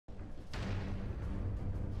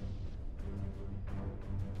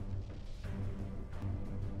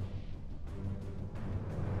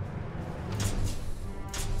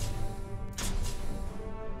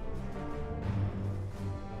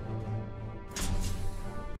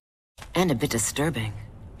And a bit disturbing.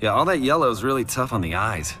 Yeah, all that yellow's really tough on the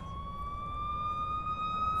eyes.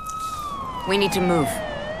 We need to move.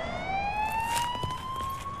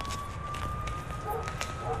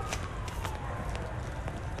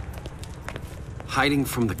 Hiding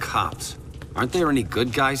from the cops. Aren't there any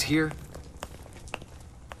good guys here?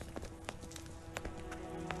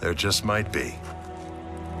 There just might be.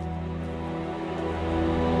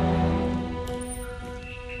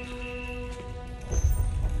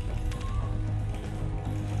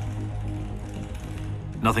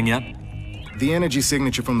 Nothing yet? The energy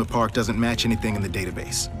signature from the park doesn't match anything in the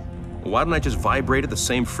database. Why don't I just vibrate at the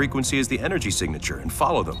same frequency as the energy signature and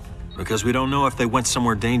follow them? Because we don't know if they went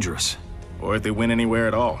somewhere dangerous. Or if they went anywhere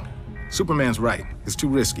at all. Superman's right. It's too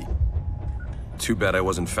risky. Too bad I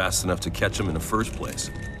wasn't fast enough to catch them in the first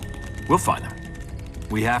place. We'll find them.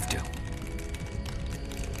 We have to.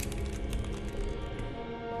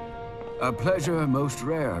 A pleasure most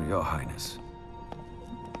rare, Your Highness.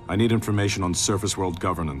 I need information on surface world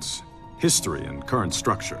governance, history, and current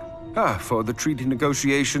structure. For the treaty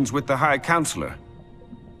negotiations with the High Counselor.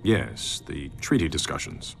 Yes, the treaty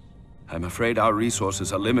discussions. I'm afraid our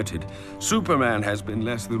resources are limited. Superman has been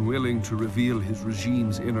less than willing to reveal his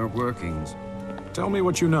regime's inner workings. Tell me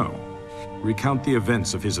what you know. Recount the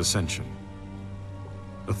events of his ascension.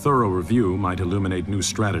 A thorough review might illuminate new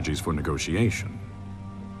strategies for negotiation.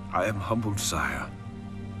 I am humbled, sire.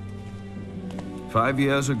 5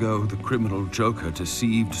 years ago, the criminal Joker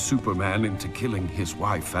deceived Superman into killing his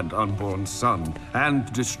wife and unborn son,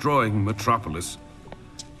 and destroying Metropolis.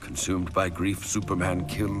 Consumed by grief, Superman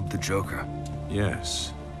killed the Joker.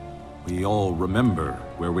 Yes. We all remember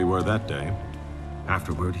where we were that day.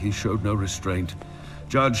 Afterward, he showed no restraint.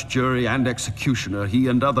 Judge, jury, and executioner, he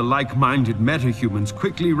and other like-minded metahumans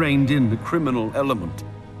quickly reined in the criminal element.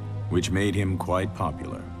 Which made him quite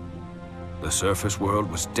popular. The surface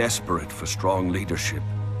world was desperate for strong leadership.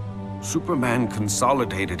 Superman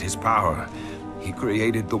consolidated his power. He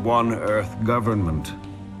created the One Earth government.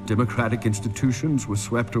 Democratic institutions were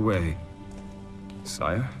swept away.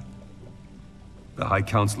 Sire? The High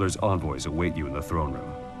Counselor's envoys await you in the throne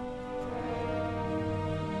room.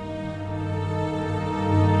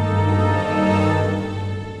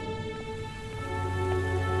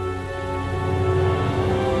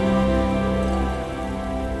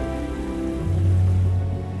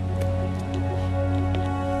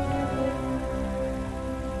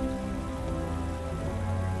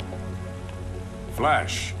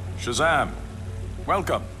 Flash, Shazam,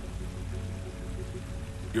 welcome.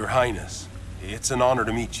 Your Highness, it's an honor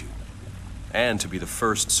to meet you. And to be the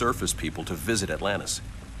first surface people to visit Atlantis.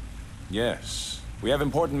 Yes, we have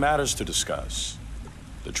important matters to discuss.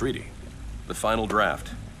 The treaty. The final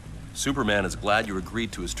draft. Superman is glad you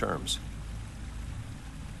agreed to his terms.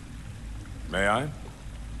 May I?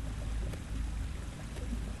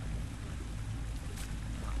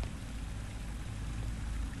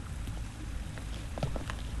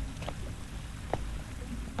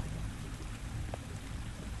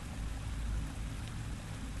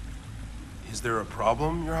 Is there a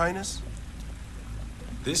problem, Your Highness?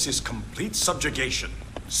 This is complete subjugation.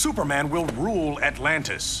 Superman will rule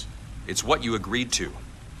Atlantis. It's what you agreed to.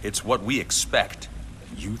 It's what we expect.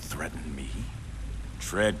 You threaten me?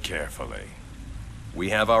 Tread carefully. We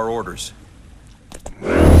have our orders.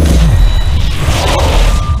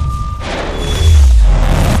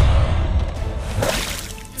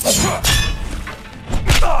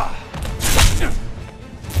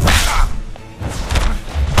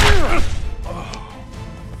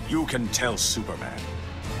 You can tell Superman.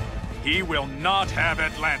 He will not have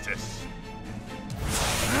Atlantis.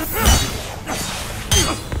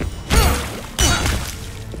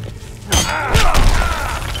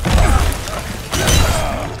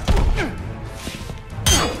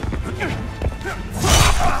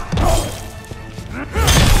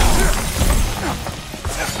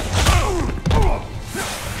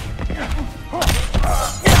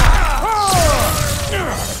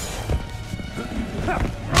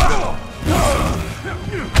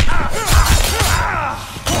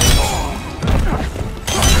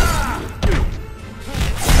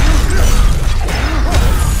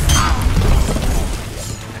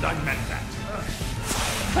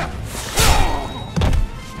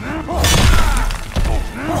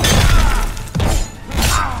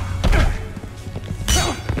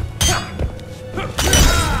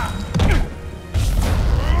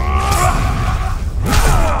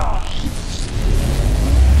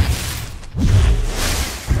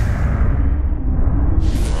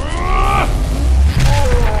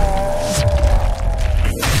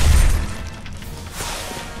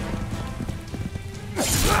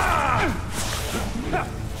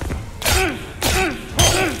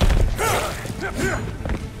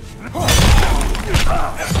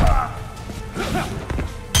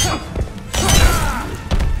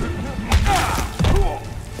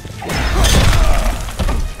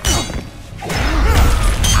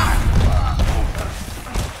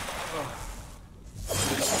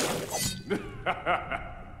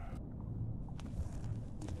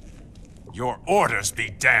 Your orders be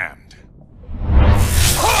damned.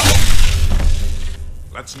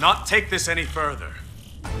 Let's not take this any further.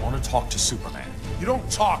 I want to talk to Superman. You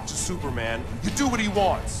don't talk to Superman, you do what he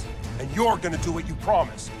wants. And you're gonna do what you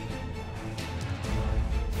promised.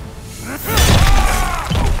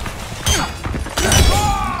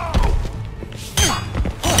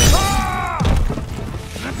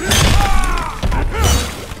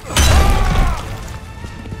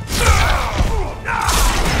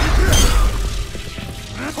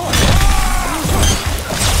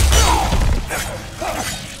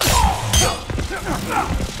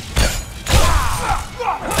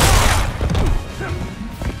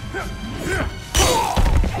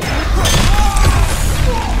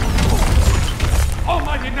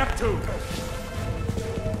 Almighty Neptune!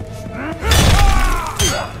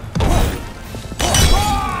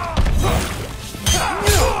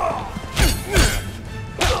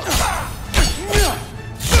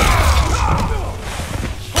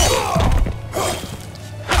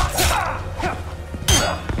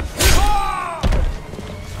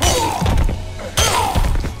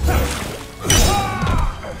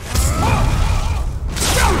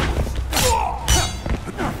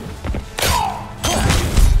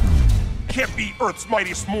 Can't be Earth's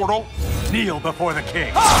mightiest mortal. Kneel before the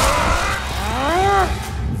king.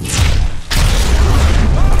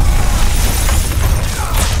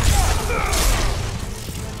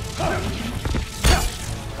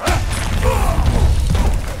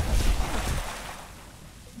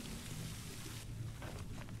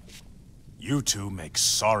 You two make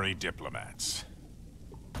sorry diplomats.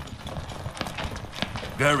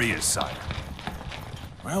 There he is, sire.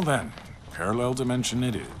 Well then, parallel dimension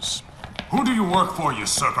it is. Who do you work for,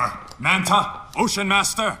 usurper? Manta? Ocean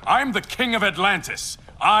Master? I'm the King of Atlantis.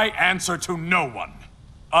 I answer to no one.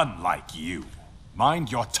 Unlike you. Mind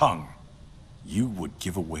your tongue. You would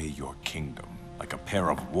give away your kingdom like a pair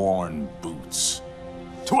of worn boots.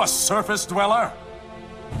 To a surface dweller?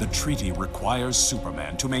 The treaty requires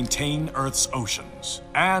Superman to maintain Earth's oceans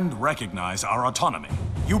and recognize our autonomy.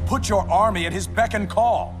 You put your army at his beck and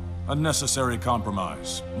call. A necessary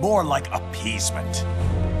compromise. More like appeasement.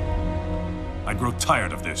 I grow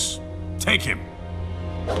tired of this. Take him.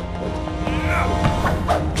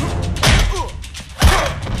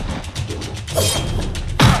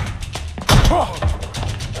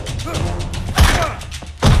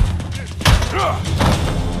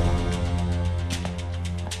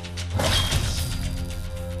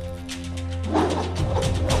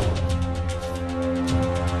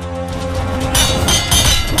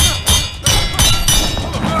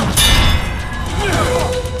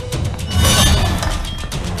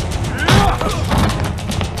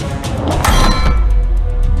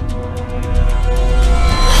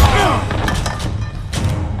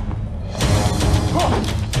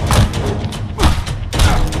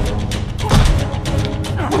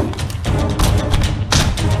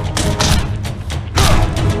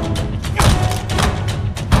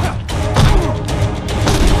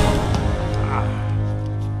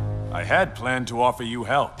 I had planned to offer you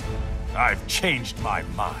help. I've changed my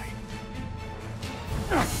mind.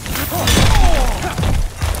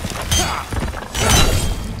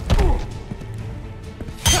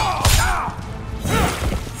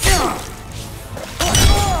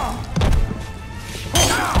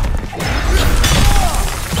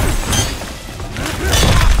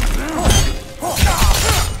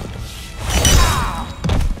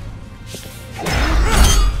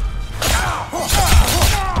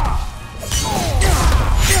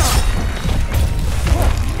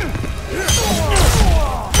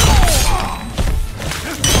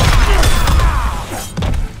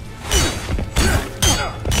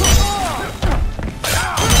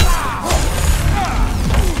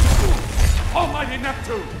 Almighty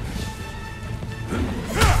Neptune!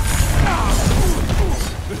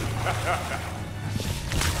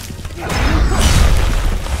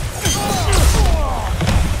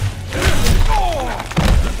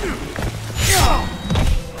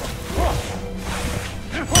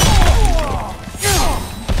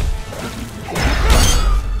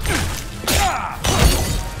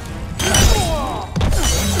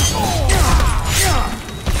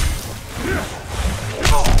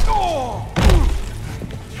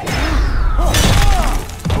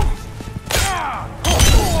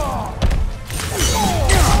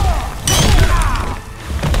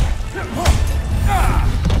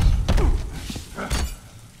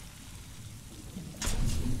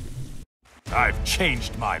 I've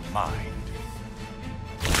changed my mind.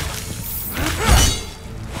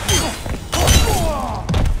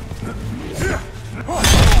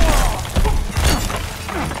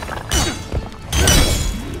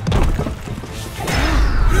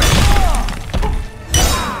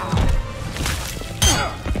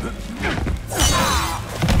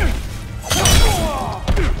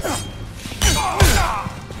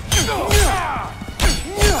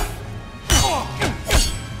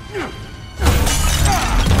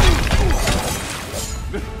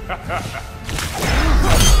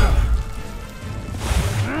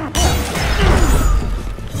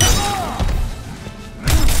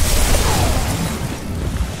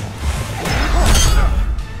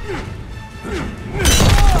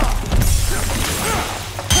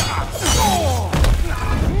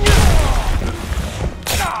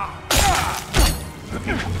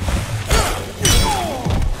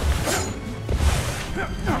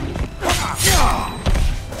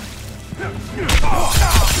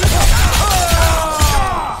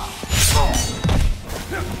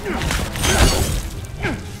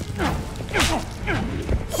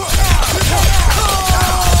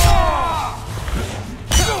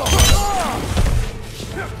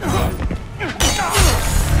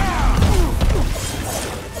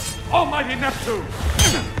 Almighty Neptune!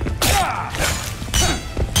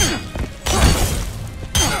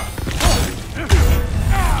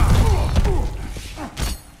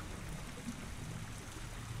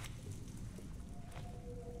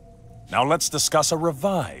 Now let's discuss a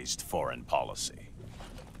revised foreign policy.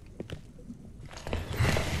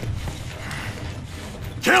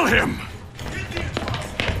 Kill him!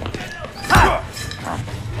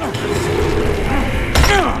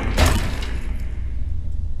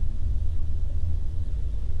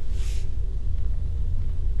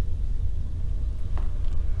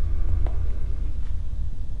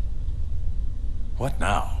 What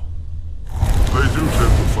now? They do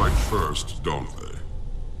tend to fight first, don't they?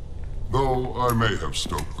 Though I may have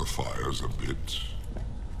stoked the fires a bit.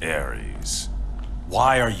 Ares,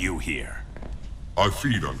 why are you here? I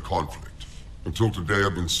feed on conflict. Until today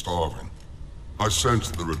I've been starving. I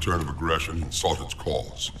sensed the return of aggression and sought its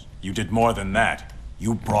cause. You did more than that.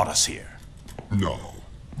 You brought us here. No,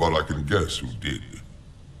 but I can guess who did.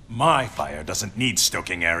 My fire doesn't need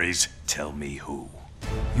stoking, Ares. Tell me who.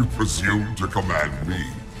 You presume to command me?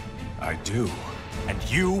 I do, and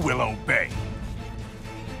you will obey.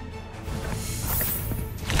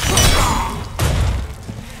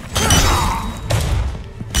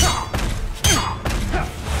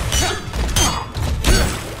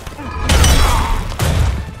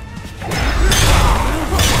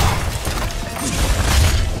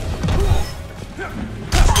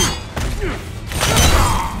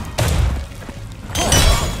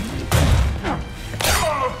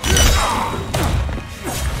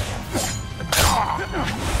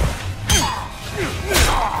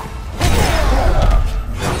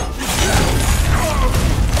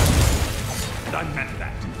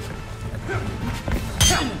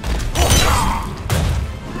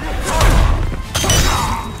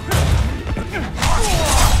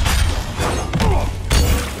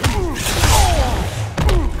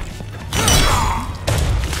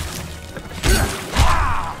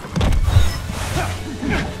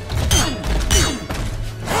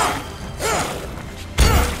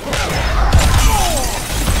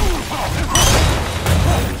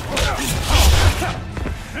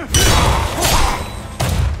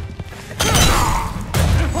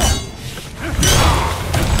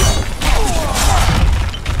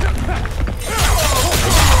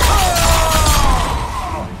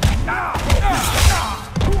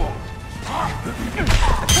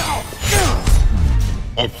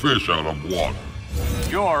 A fish out of water.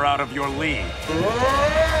 You're out of your league.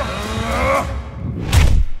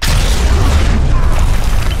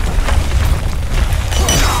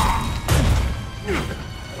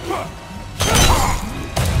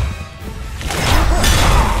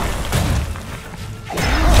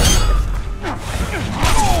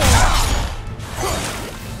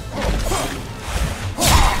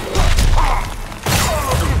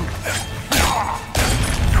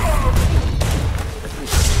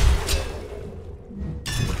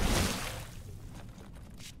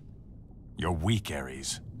 You're weak,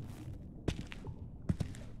 Ares.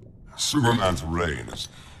 Superman's reign has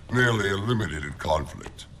nearly eliminated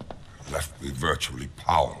conflict. Left me virtually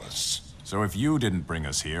powerless. So if you didn't bring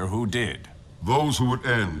us here, who did? Those who would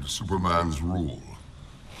end Superman's rule.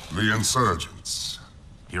 The insurgents.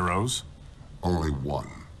 Heroes? Only one.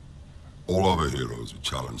 All other heroes who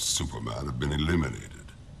challenged Superman have been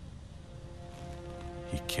eliminated.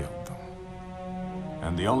 He killed them.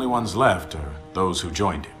 And the only ones left are those who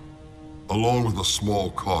joined him. Along with a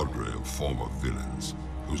small cadre of former villains,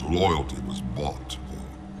 whose loyalty was bought or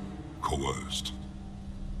coerced.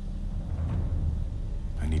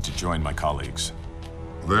 I need to join my colleagues.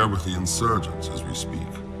 They're with the insurgents as we speak.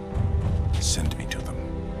 Send me to them.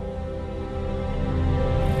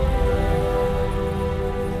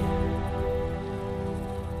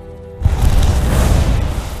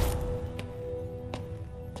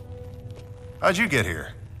 How'd you get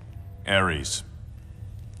here? Ares.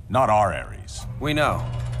 Not our Ares. We know.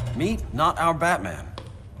 Meet not our Batman.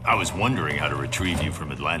 I was wondering how to retrieve you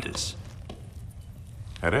from Atlantis.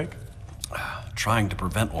 Headache? Trying to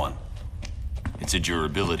prevent one. It's a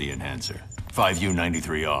durability enhancer.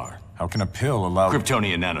 5U93R. How can a pill allow...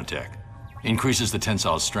 Kryptonian nanotech. Increases the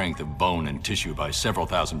tensile strength of bone and tissue by several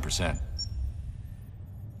thousand%.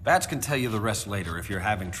 Bats can tell you the rest later if you're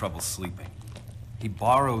having trouble sleeping. He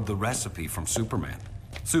borrowed the recipe from Superman.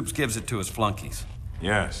 Supes gives it to his flunkies.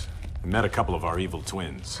 Yes. I met a couple of our evil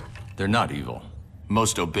twins. They're not evil.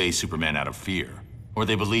 Most obey Superman out of fear. Or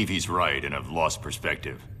they believe he's right and have lost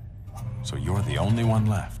perspective. So you're the only one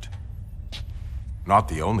left. Not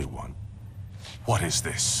the only one. What is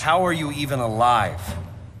this? How are you even alive?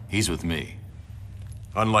 He's with me.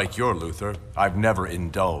 Unlike your Luthor, I've never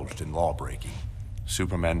indulged in lawbreaking.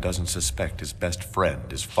 Superman doesn't suspect his best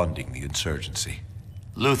friend is funding the insurgency.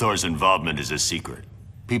 Luthor's involvement is a secret.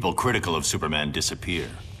 People critical of Superman disappear.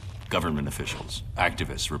 Government officials,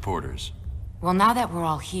 activists, reporters. Well, now that we're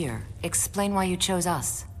all here, explain why you chose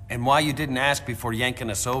us. And why you didn't ask before yanking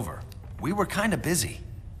us over. We were kinda busy.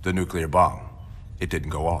 The nuclear bomb. It didn't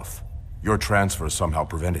go off. Your transfer somehow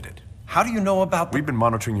prevented it. How do you know about We've been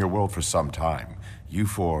monitoring your world for some time. You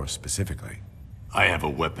four specifically. I have a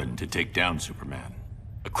weapon to take down Superman.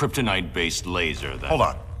 A kryptonite-based laser that... Hold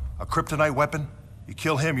on. A kryptonite weapon? You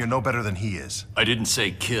kill him, you're no better than he is. I didn't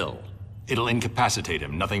say kill. It'll incapacitate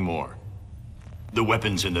him, nothing more. The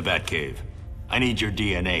weapon's in the Batcave. I need your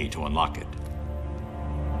DNA to unlock it.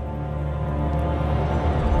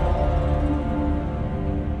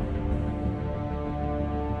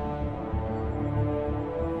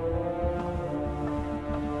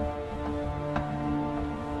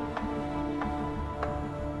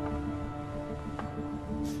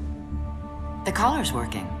 The collar's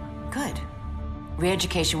working. Good.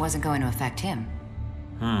 Re-education wasn't going to affect him.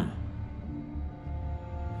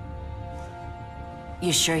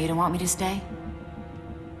 You sure you don't want me to stay?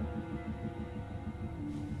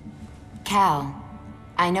 Cal,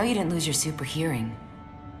 I know you didn't lose your super hearing.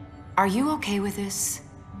 Are you okay with this?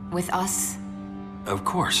 With us? Of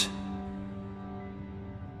course.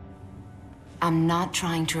 I'm not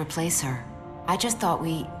trying to replace her. I just thought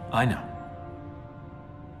we... I know.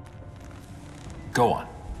 Go on.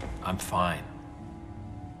 I'm fine.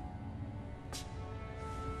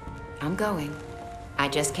 I'm going. I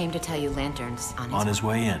just came to tell you Lantern's on his... On his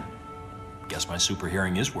way in. Guess my super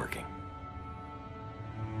hearing is working.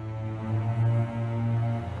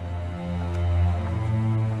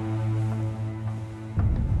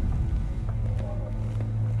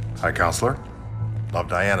 Hi, Counselor. Love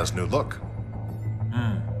Diana's new look.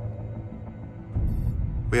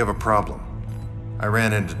 We have a problem. I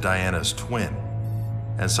ran into Diana's twin,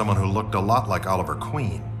 and someone who looked a lot like Oliver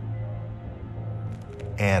Queen.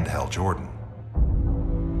 And Hal Jordan.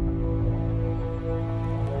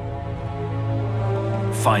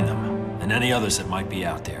 Find them, and any others that might be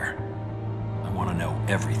out there. I want to know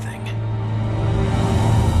everything.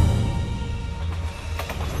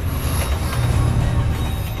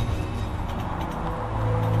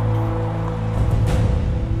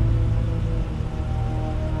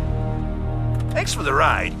 Thanks for the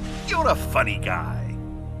ride. You're a funny guy.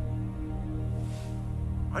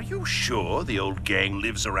 Are you sure the old gang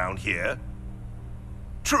lives around here?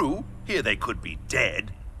 True, here they could be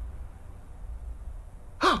dead.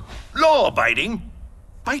 Law-abiding?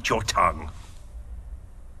 Bite your tongue.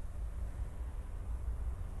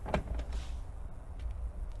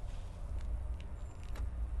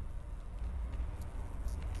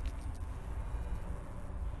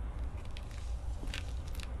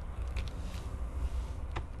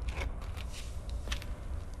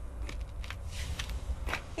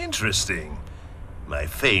 Interesting. My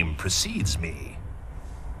fame precedes me.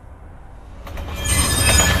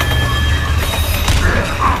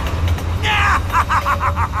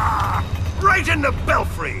 Right in the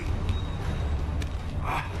belfry!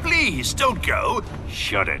 Please, don't go.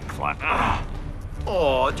 Shut it, Clark.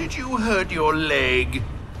 Oh, did you hurt your leg?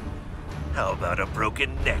 How about a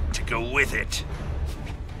broken neck to go with it?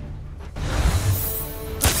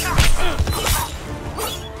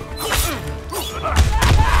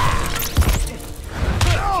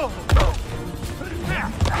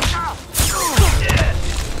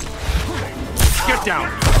 Get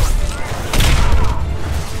down!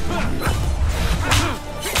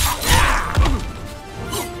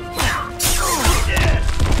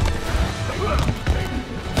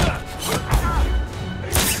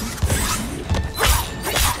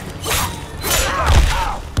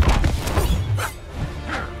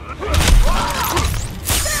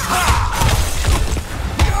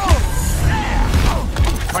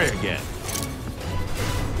 Try again.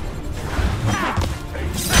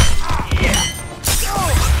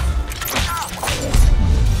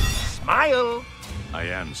 I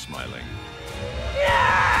am smiling.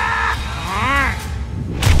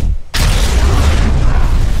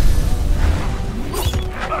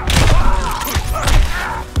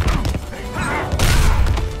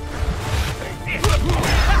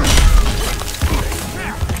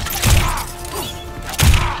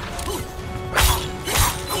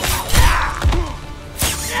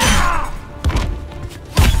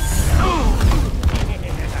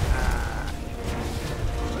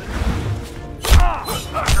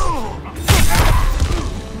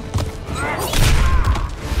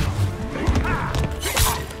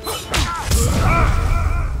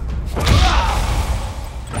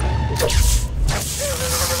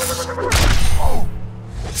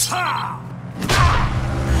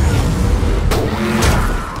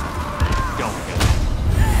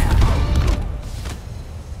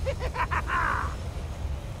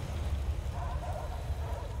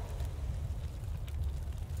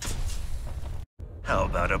 How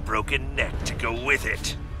about a broken neck to go with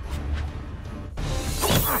it?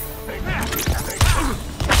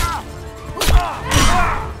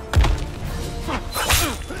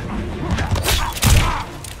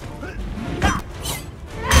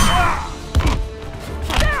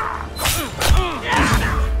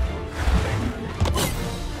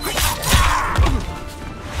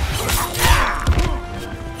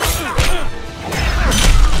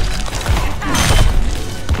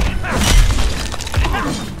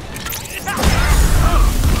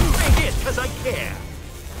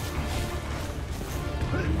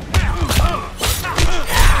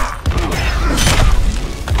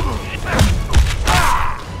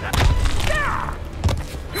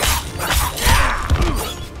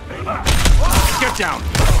 Down!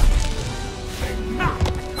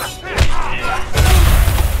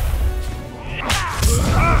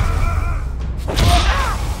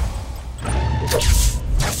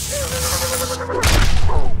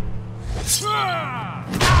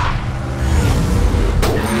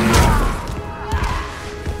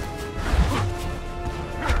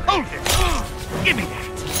 Hold it! Give me that!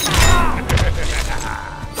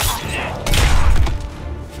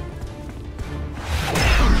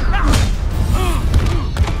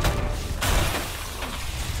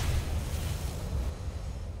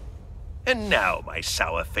 And now, my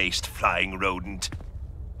sour-faced flying rodent,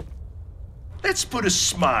 let's put a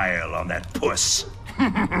smile on that puss.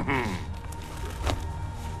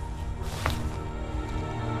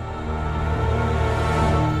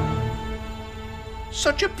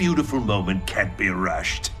 Such a beautiful moment can't be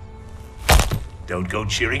rushed. Don't go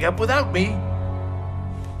cheering up without me.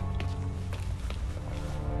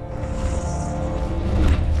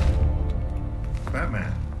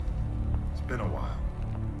 Batman, it's been a while.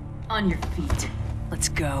 On your feet. Let's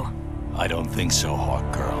go. I don't think so, Hawk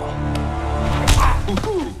Girl.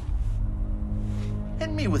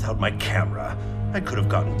 And me without my camera, I could have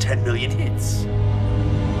gotten 10 million hits.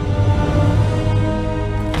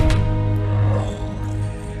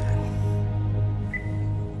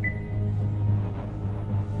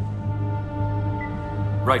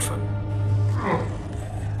 Right foot.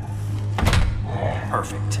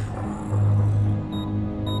 Perfect.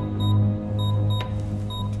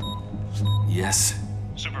 Yes?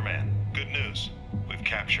 Superman, good news. We've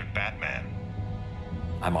captured Batman.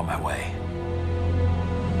 I'm on my way.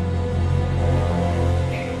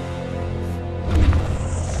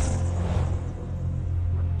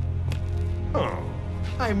 Oh,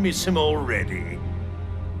 I miss him already.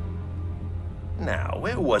 Now,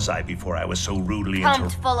 where was I before I was so rudely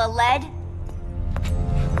Pumped full of lead?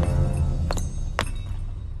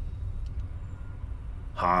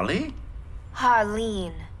 Harley?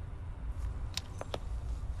 Harleen.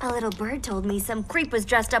 A little bird told me some creep was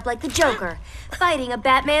dressed up like the Joker, fighting a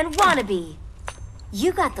Batman wannabe.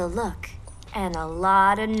 You got the look, and a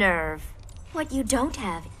lot of nerve. What you don't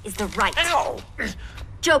have is the right. Ow!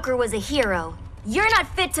 Joker was a hero. You're not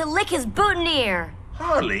fit to lick his boutonniere.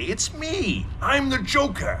 Harley, it's me. I'm the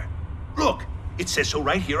Joker. Look, it says so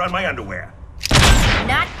right here on my underwear.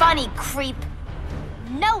 Not funny, creep.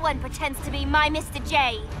 No one pretends to be my Mr.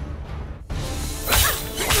 J.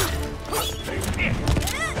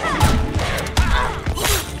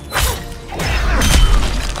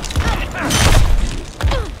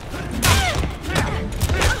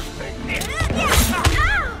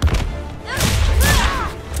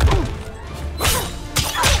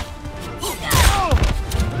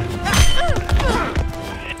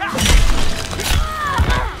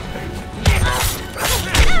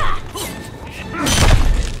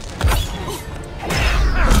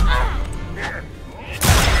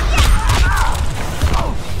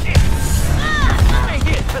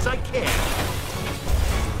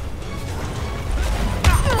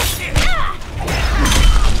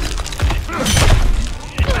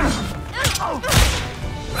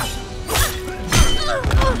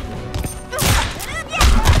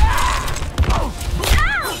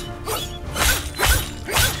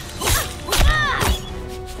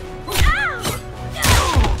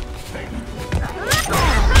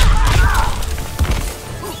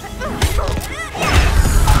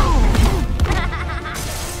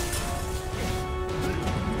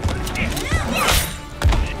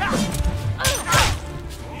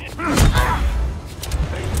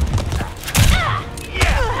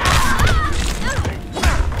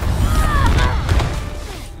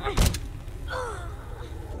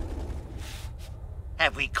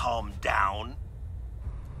 calm down?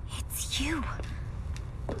 It's you.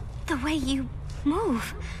 The way you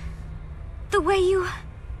move. The way you...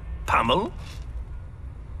 Pummel?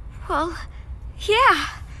 Well, yeah.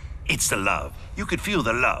 It's the love. You could feel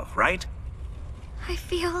the love, right? I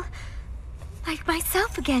feel like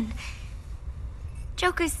myself again.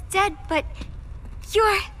 Joker's dead, but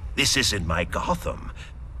you're... This isn't my Gotham,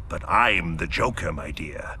 but I'm the Joker, my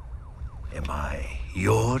dear. Am I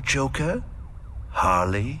your Joker,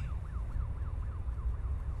 Harley?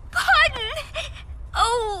 Pardon!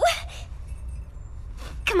 Oh!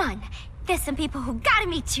 Come on, there's some people who gotta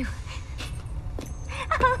meet you.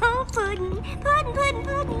 Oh, Puddin', Puddin', Puddin',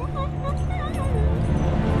 Puddin'.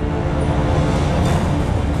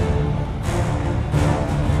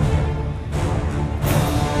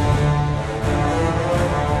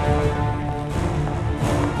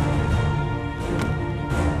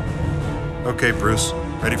 Okay, Bruce.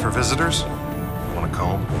 Ready for visitors? Want a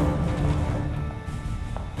comb?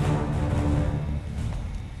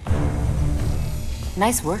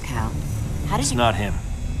 Nice work, Hal. How did It's you... not him.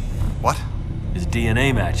 What? His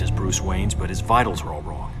DNA matches Bruce Wayne's, but his vitals are all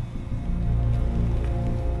wrong.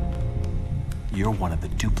 You're one of the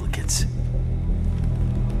duplicates.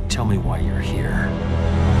 Tell me why you're here.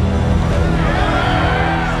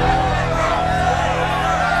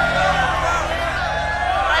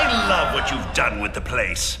 I love what you've done with the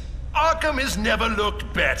place. Arkham has never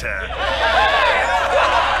looked better.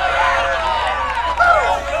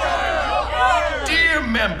 Dear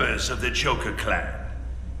members of the Joker clan,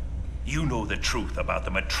 you know the truth about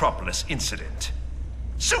the Metropolis incident.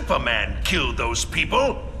 Superman killed those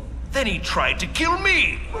people, then he tried to kill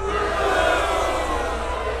me.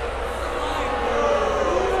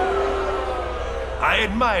 I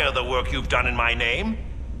admire the work you've done in my name.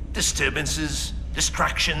 Disturbances,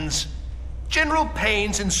 distractions, general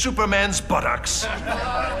pains in Superman's buttocks.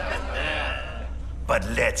 But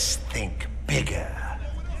let's think bigger.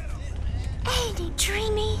 Ain't he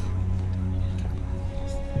dreamy?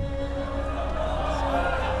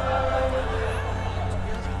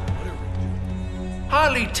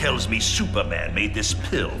 Harley tells me Superman made this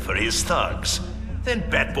pill for his thugs. Then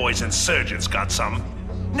Batboy's insurgents got some.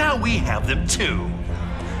 Now we have them too.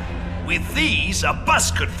 With these, a bus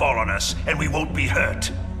could fall on us and we won't be hurt.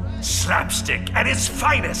 Slapstick at its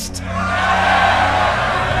finest.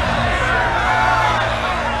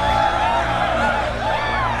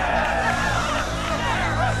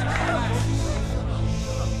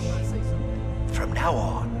 From now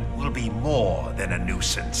on, we'll be more than a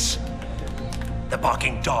nuisance. The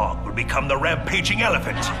barking dog will become the rampaging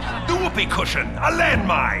elephant. The whoopee cushion, a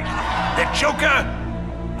landmine. The Joker,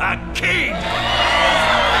 a king.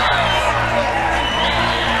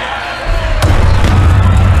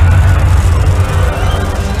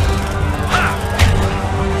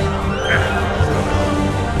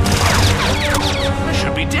 I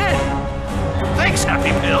should be dead. Thanks,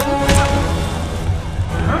 Happy Pill.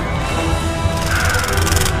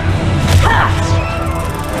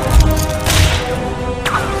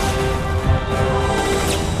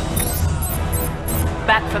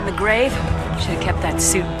 Back from the grave? Should have kept that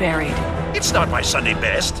suit buried. It's not my Sunday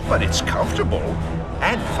best, but it's comfortable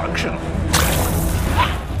and functional.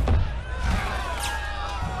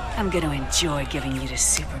 I'm gonna enjoy giving you to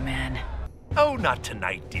Superman. Oh, not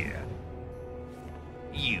tonight, dear.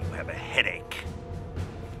 You have a headache.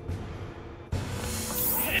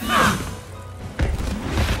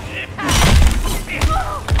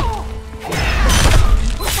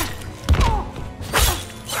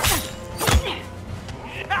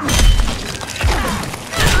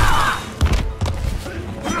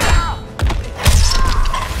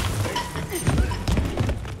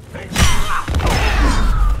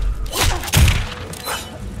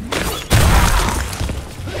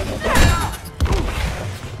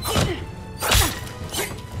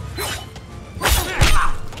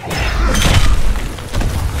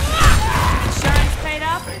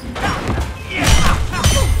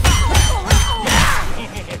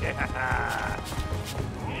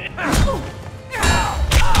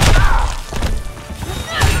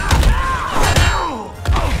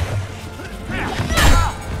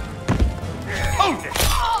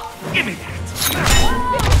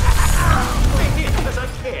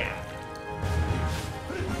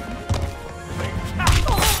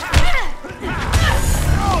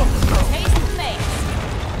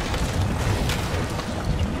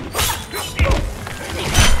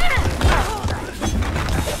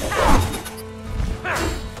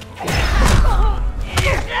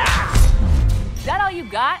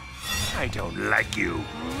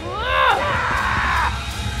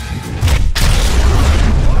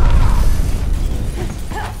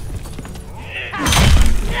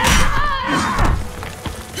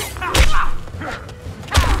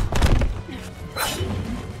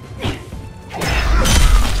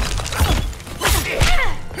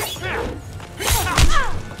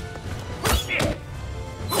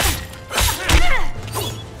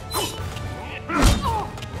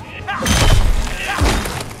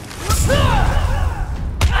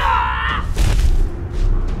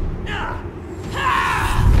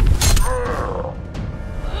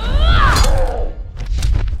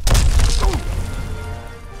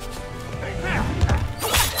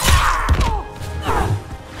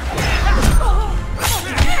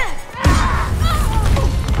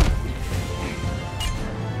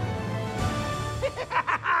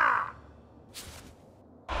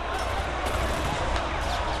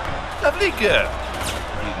 Good.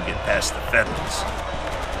 You can get past the federals.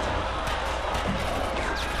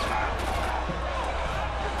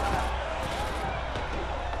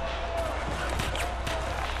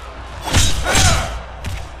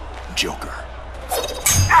 Joker.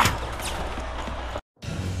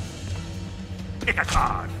 Pick a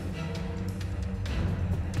card.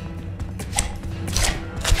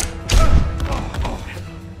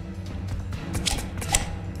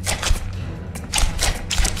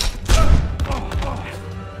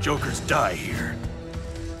 Jokers die here.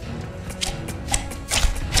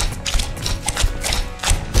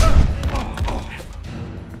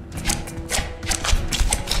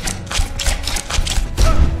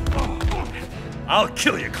 I'll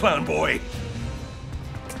kill you, clown boy.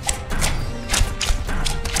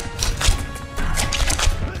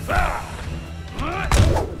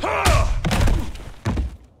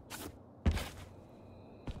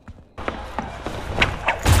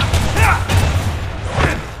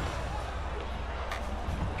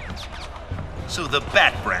 So the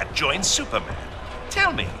Bat Brat joined Superman.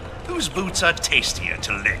 Tell me, whose boots are tastier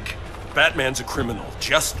to lick? Batman's a criminal,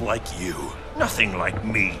 just like you. Nothing like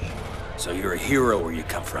me. So you're a hero where you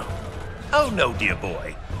come from? Oh no, dear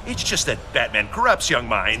boy. It's just that Batman corrupts young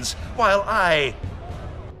minds, while I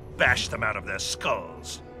bash them out of their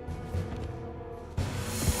skulls.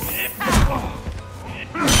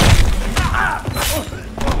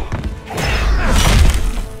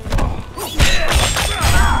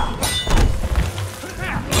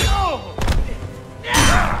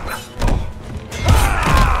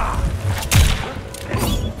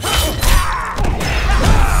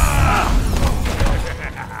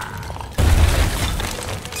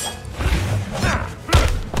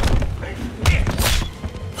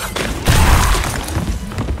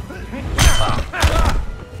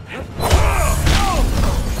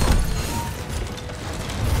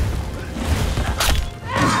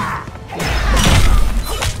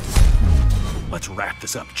 Let's wrap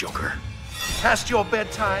this up, Joker. Past your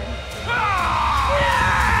bedtime?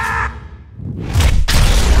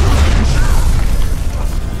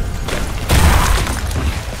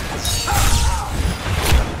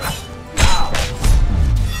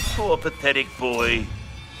 Poor pathetic boy.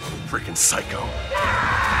 Freaking psycho.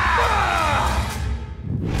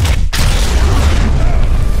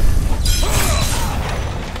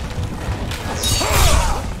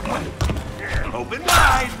 Open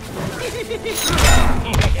wide!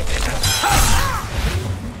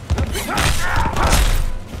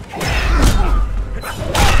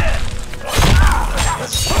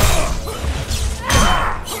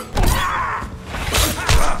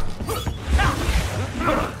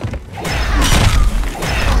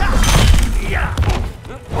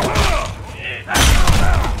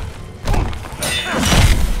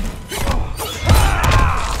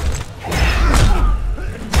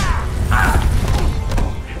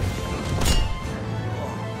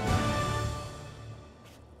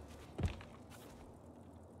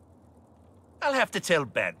 I'll have to tell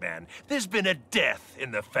Batman there's been a death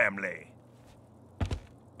in the family.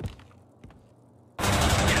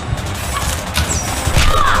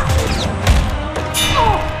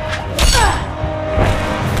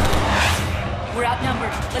 We're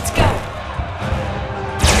outnumbered. Let's go.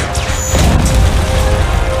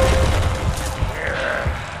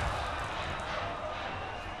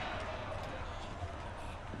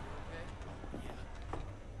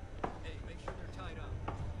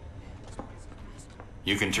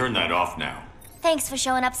 You can turn that off now. Thanks for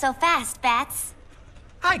showing up so fast, Bats.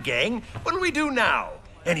 Hi, gang. What'll we do now?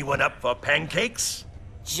 Anyone up for pancakes?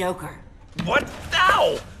 Joker. What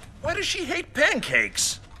now? Why does she hate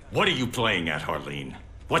pancakes? What are you playing at, Harleen?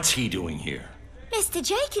 What's he doing here? Mr.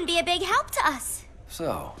 J can be a big help to us.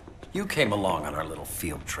 So, you came along on our little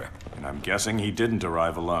field trip. And I'm guessing he didn't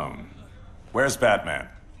arrive alone. Where's Batman?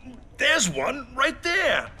 There's one right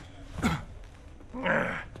there.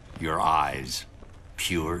 Your eyes.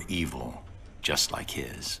 Pure evil. Just like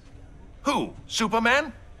his. Who?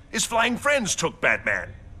 Superman? His flying friends took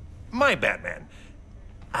Batman. My Batman.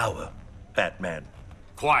 Our Batman.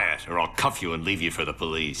 Quiet, or I'll cuff you and leave you for the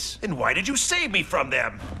police. Then why did you save me from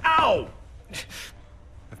them? Ow!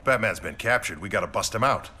 If Batman's been captured, we gotta bust him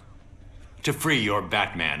out. To free your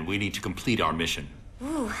Batman, we need to complete our mission.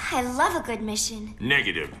 Ooh, I love a good mission.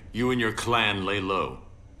 Negative. You and your clan lay low.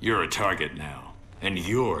 You're a target now. And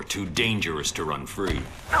you're too dangerous to run free.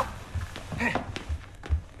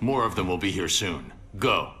 More of them will be here soon.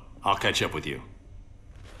 Go. I'll catch up with you.